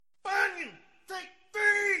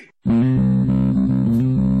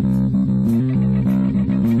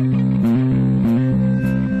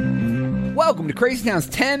Crazy Town's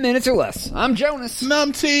 10 minutes or less. I'm Jonas. And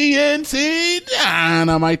I'm TNT. And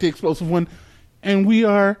I'm Mike the Explosive One. And we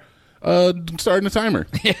are starting the timer.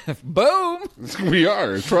 Boom. We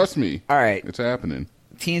are. Trust me. All right. It's happening.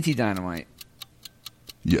 TNT Dynamite.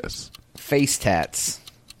 Yes. Face tats.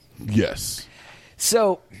 Yes.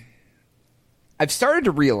 So, I've started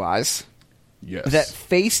to realize that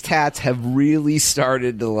face tats have really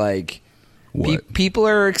started to, like... people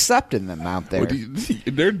are accepting them out there.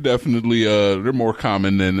 They're definitely they're more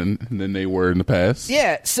common than they were in the past.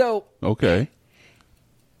 Yeah, so okay.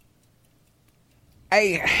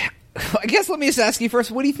 I guess let me just ask you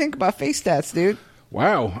first, what do you think about face tats, dude?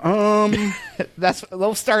 Wow.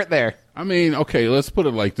 We'll start there. I mean, okay, let's put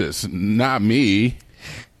it like this. Not me.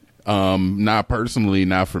 Not personally,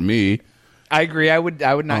 not for me. I agree. I would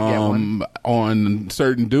not get one. On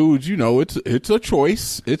certain dudes, it's a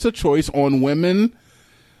choice. It's a choice. On women,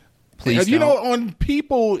 please. On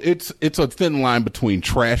people, it's a thin line between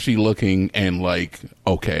trashy looking and like,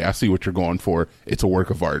 okay, I see what you're going for. It's a work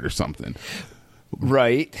of art or something.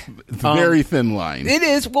 Right. It's a very thin line. It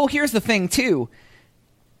is. Well, here's the thing too.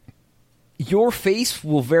 Your face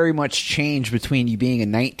will very much change between you being a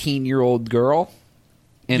 19-year-old girl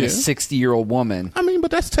and a 60-year-old woman. I mean, but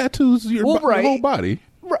that's tattoos your whole body.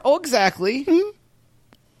 Oh, exactly. Mm-hmm.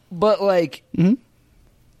 But, like, it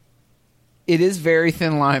is very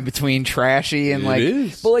thin line between trashy and, like... It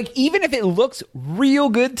is. But, like, even if it looks real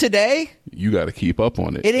good today... You got to keep up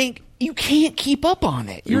on it. You can't keep up on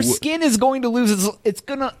it. Your skin is going to lose... It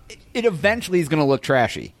eventually is going to look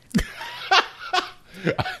trashy.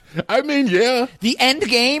 I mean, yeah. The end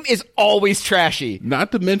game is always trashy.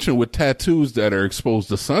 Not to mention with tattoos that are exposed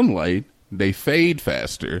to sunlight, they fade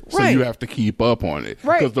faster. So you have to keep up on it.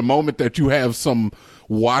 Right. Because the moment that you have some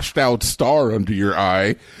washed out star under your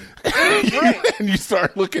eye and you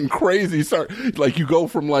start looking crazy, you go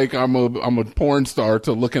from like I'm a porn star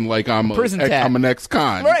to looking like I'm an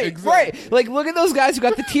ex-con. Right, exactly. Right. Like, look at those guys who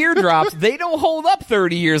got the teardrops. They don't hold up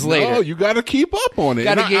 30 years later. No, you got to keep up on it.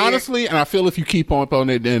 Honestly, I feel if you keep up on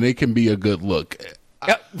it, then it can be a good look.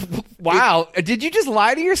 Wow. Did you just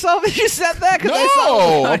lie to yourself as you said that?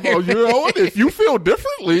 No. If you feel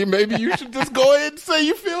differently, maybe you should just go ahead and say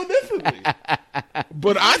you feel differently.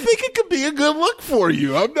 But I think it could be a good look for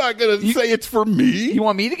you. I'm not going to say it's for me. You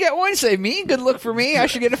want me to get one? Say me? Good look for me? I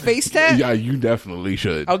should get a face tat? Yeah, you definitely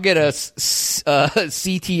should. I'll get a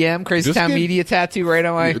CTM, Crazy Town Media tattoo right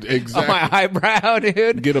on my eyebrow,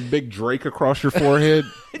 dude. Get a big Drake across your forehead.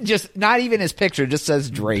 Just not even his picture, just says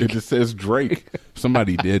Drake. It just says Drake.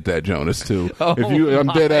 Somebody did that, Jonas, too. I'm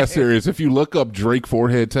dead ass serious. If you look up Drake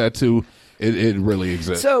forehead tattoo, it really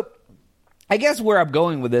exists. So, I guess where I'm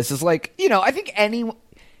going with this is like, I think I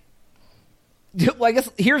guess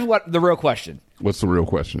here's what the real question. What's the real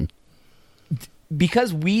question?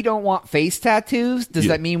 Because we don't want face tattoos, does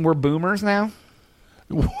that mean we're boomers now?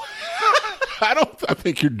 I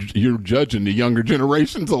think you're judging the younger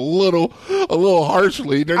generations a little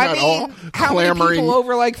harshly. They're not all clamoring. How many people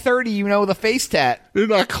over like 30, with a face tat? They're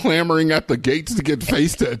not clamoring at the gates to get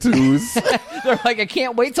face tattoos. They're like, I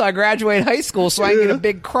can't wait till I graduate high school so I can get a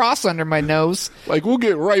big cross under my nose. Like, we'll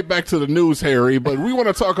get right back to the news, Harry, but we want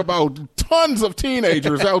to talk about tons of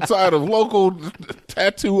teenagers outside of local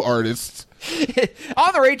tattoo artists.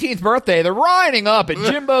 On their 18th birthday, they're lining up at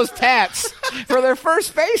Jimbo's Tats for their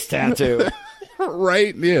first face tattoo.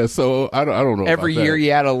 Right? Yeah, so I don't know. Every year you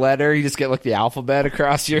add a letter, you just get like the alphabet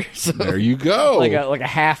across your... So there you go. Like a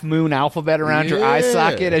half moon alphabet around your eye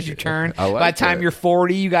socket as you turn. By the time you're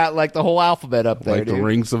 40, you got like the whole alphabet up there, like the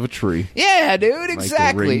rings of a tree. Yeah, dude,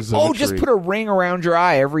 exactly. Just put a ring around your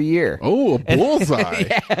eye every year. Oh, a bullseye.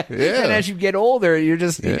 Yeah. And as you get older, you're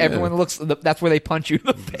just... Everyone looks... That's where they punch you in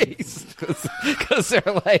the face. Because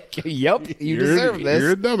they're like, yep, you deserve this.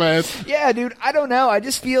 You're a dumbass. Yeah, dude, I don't know. I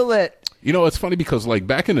just feel that... It's funny because, like,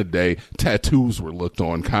 back in the day, tattoos were looked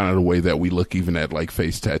on kind of the way that we look even at, like,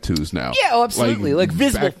 face tattoos now. Yeah, absolutely. Like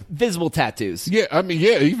visible tattoos. Yeah, I mean,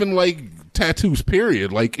 yeah, even, like, tattoos,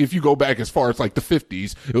 period. Like, if you go back as far as, like, the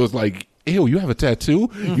 50s, it was like, ew, you have a tattoo?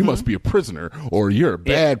 Mm-hmm. You must be a prisoner, or you're a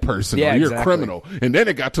bad person, or you're a criminal. And then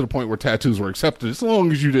it got to the point where tattoos were accepted as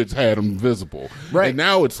long as you just had them visible. Right. And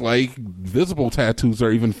now it's like visible tattoos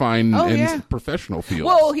are even fine in professional fields.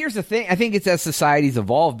 Well, here's the thing. I think it's as society's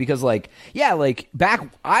evolved because, back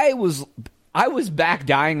I was back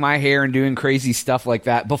dyeing my hair and doing crazy stuff like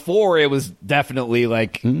that before it was definitely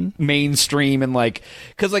mainstream and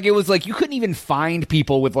because it was you couldn't even find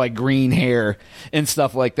people with green hair and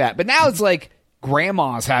stuff like that. But now it's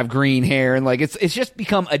grandmas have green hair and it's just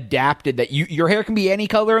become adapted that your hair can be any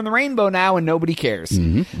color in the rainbow now and nobody cares.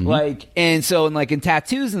 Mm-hmm, mm-hmm. And so in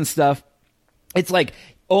tattoos and stuff, it's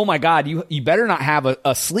oh my God, you better not have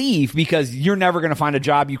a sleeve because you're never going to find a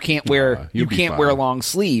job you can't wear. You can't wear long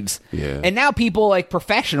sleeves. Yeah. And now people like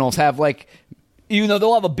professionals have like, even though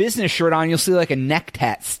they'll have a business shirt on, you'll see like a neck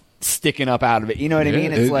tat sticking up out of it. You know what I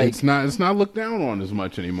mean? It's not looked down on as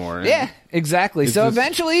much anymore. Yeah, exactly. So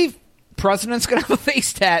eventually, president's gonna have a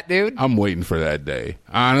face tat, dude. I'm waiting for that day,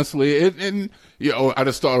 honestly. And I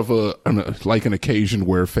just thought of an occasion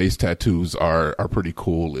where face tattoos are pretty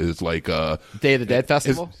cool. Is like Day of the Dead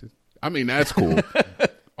festival. I mean, that's cool.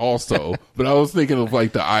 Also, but I was thinking of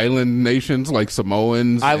like the island nations, like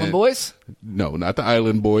Samoans, boys. No, not the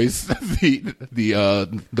island boys.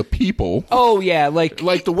 the people. Oh yeah, like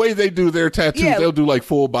the way they do their tattoos. Yeah. They'll do like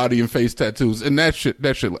full body and face tattoos, and that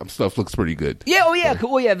stuff looks pretty good. Yeah. Oh yeah.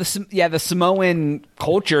 Cool. Yeah. The Samoan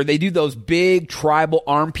culture, they do those big tribal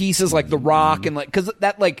arm pieces, like The Rock, and like because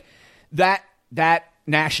that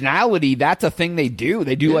nationality, that's a thing they do.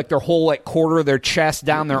 They do like their whole like quarter of their chest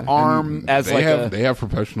down their arm as they have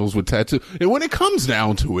professionals with tattoos. And when it comes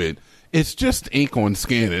down to it, it's just ink on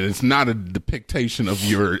skin, and it's not a depiction of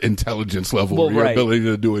your intelligence level or your ability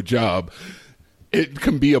to do a job. It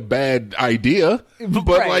can be a bad idea,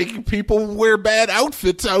 but like people wear bad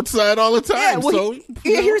outfits outside all the time.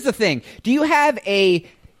 Here's the thing: do you have a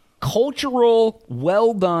cultural,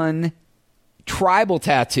 well done tribal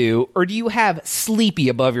tattoo, or do you have sleepy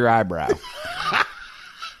above your eyebrow?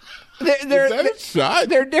 Is that a shot?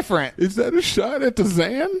 They're different. Is that a shot at the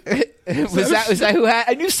Zan? Was that who had?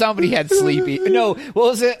 I knew somebody had sleepy. No, what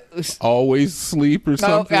was it? Always sleep or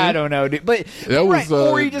something? I don't know, dude. But that was,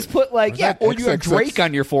 or you just put or you have Drake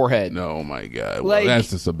on your forehead. No, my God. Well,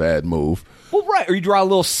 that's just a bad move. Well, right. Or you draw a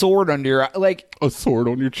little sword under your a sword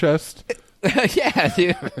on your chest. Yeah,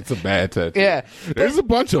 dude. It's a bad tattoo. Yeah. There's a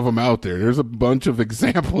bunch of them out there. There's a bunch of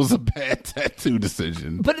examples of bad tattoo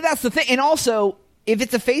decisions. But that's the thing. And also, if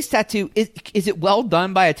it's a face tattoo, is it well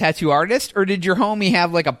done by a tattoo artist? Or did your homie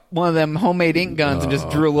have like one of them homemade ink guns and just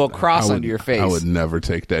drew a little cross under your face? I would never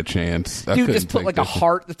take that chance. Dude, just put like a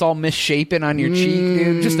heart that's all misshapen on your cheek,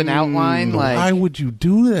 dude. Just an outline. Why would you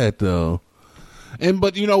do that, though?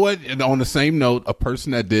 But you know what? And on the same note, a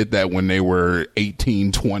person that did that when they were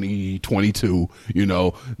 18, 20, 22,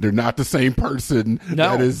 they're not the same person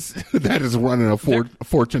that is running a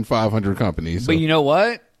Fortune 500 company. So. But you know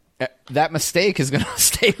what? That mistake is going to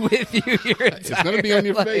stay with you your entire It's going to be on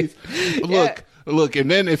your face. Look,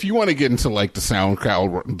 and then if you want to get into like the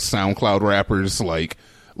SoundCloud rappers,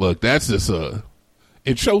 that's just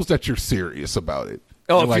it shows that you're serious about it.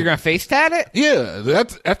 Oh, if you're going to face tat it? Yeah,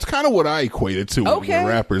 that's kind of what I equated to with the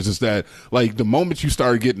rappers is that, like, the moment you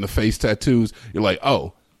start getting the face tattoos, you're like,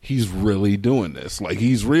 oh, he's really doing this. Like,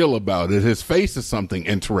 he's real about it. His face is something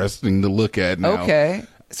interesting to look at now. Okay.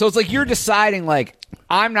 So it's like you're deciding, like,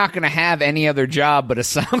 I'm not going to have any other job but a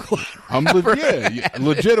SoundCloud rapper.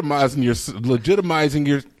 Legitimizing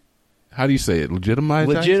your, how do you say it?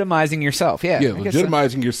 Legitimizing yourself, yeah. Yeah,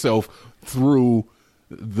 legitimizing yourself through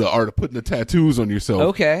the art of putting the tattoos on yourself.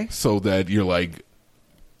 Okay. So that you're like,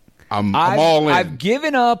 I'm all in. I've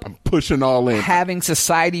given up. I'm pushing all in. Having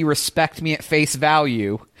society respect me at face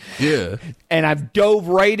value. Yeah. And I've dove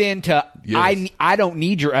right into, I don't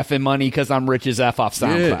need your effing money because I'm rich as F off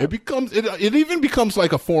SoundCloud. Yeah, it even becomes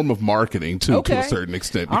like a form of marketing too, to a certain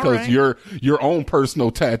extent, because your own personal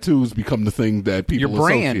tattoos become the thing that people your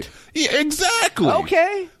brand. Associate. Yeah, exactly.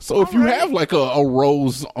 Okay. So if you have like a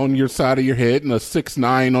rose on your side of your head and a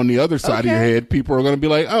 6'9" on the other side of your head, people are going to be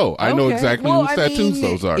like, oh, I know exactly whose tattoos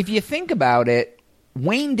those are. If you think about it,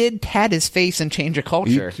 Wayne did tat his face and change a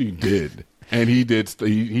culture. He did. And he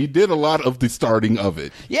did a lot of the starting of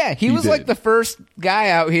it. Yeah, he was like the first guy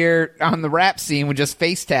out here on the rap scene with just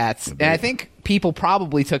face tats. And I think people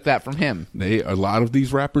probably took that from him. A lot of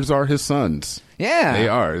these rappers are his sons. Yeah. They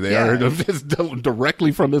are. They are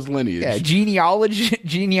directly from his lineage. Yeah,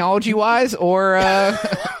 genealogy-wise, or I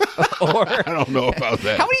don't know about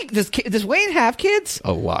that. How many does Wayne have kids?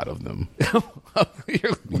 A lot of them.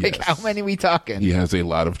 Yes. How many we talking? He has a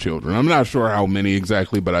lot of children. I'm not sure how many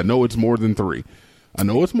exactly, but I know it's more than 3. I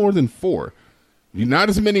know it's more than 4. Not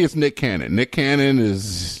as many as Nick Cannon. Nick Cannon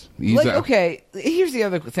is okay. Here's the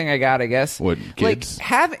other thing I got. I guess what kids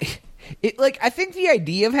I think the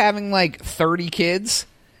idea of having like 30 kids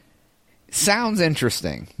sounds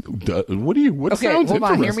interesting. What sounds interesting? Hold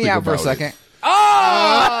on. Hear me out for a second.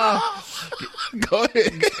 Go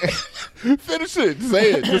ahead. Finish it.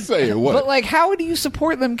 Say it. Just say it. What? But like, how do you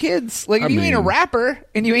support them kids? Like, if you ain't a rapper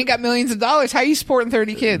and you ain't got millions of dollars, how are you supporting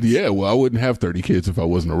 30 kids? Yeah, well, I wouldn't have 30 kids if I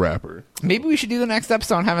wasn't a rapper. Maybe we should do the next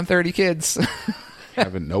episode on having 30 kids.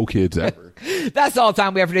 Having no kids ever. That's all the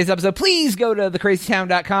time we have for today's episode. Please go to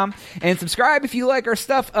thecrazytown.com and subscribe if you like our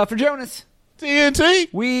stuff. For Jonas, TNT.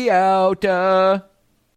 We out.